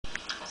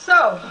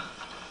So,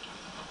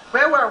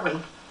 where were we?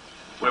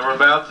 We were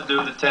about to do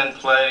the 10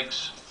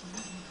 plagues.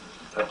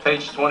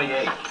 Page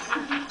 28.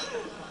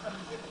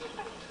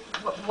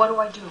 What do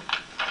I do?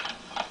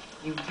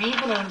 You read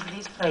the names of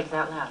these plagues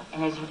out loud,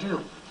 and as you do,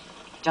 you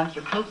dunk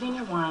your poopy in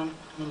your wine, and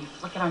then you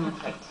flick it on your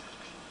plate.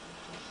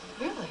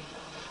 Really?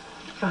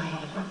 Go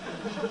ahead.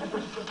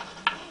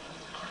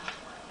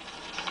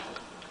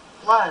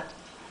 Flood.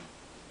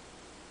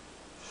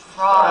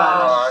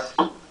 Frost.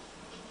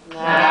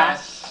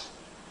 Gnats.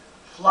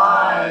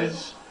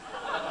 Flies.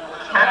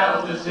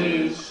 Cattle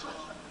disease.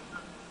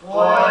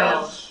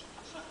 Boils.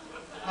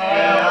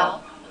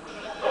 Hail.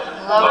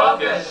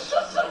 Locusts.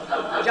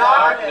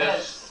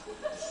 Darkness.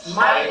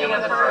 Smiting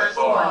of the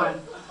firstborn.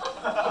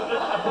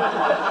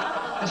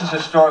 This is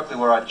historically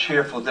where our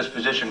cheerful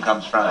disposition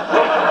comes from.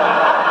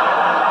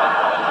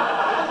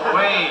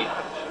 Wait,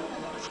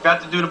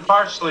 forgot to do the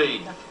parsley.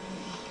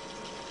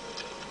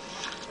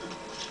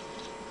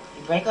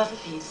 You break off a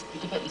piece, you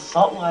dip it in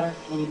salt water,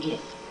 and then you eat it.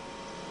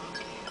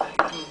 Okay,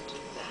 I will do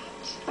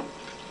that.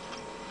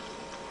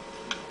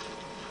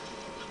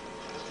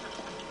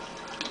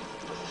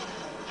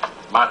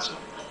 Matzoh.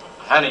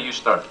 Hannah, you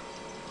start.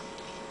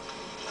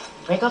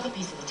 Break off a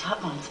piece of the top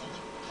mindset.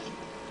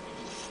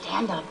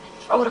 Stand up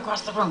and throw it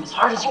across the room as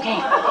hard as you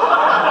can.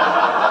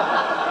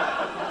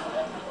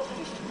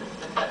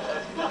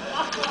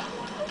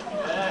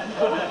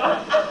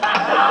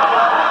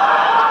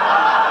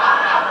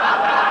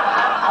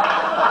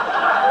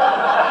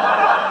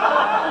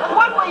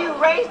 What, were you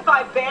raised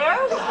by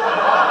bears?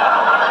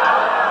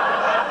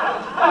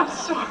 I'm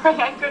sorry,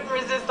 I couldn't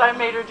resist. I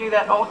made her do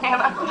that. Oh,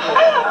 Hannah. I'm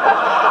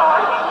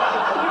sorry.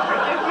 Can you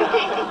forgive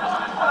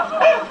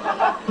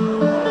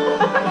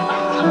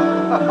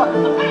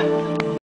me?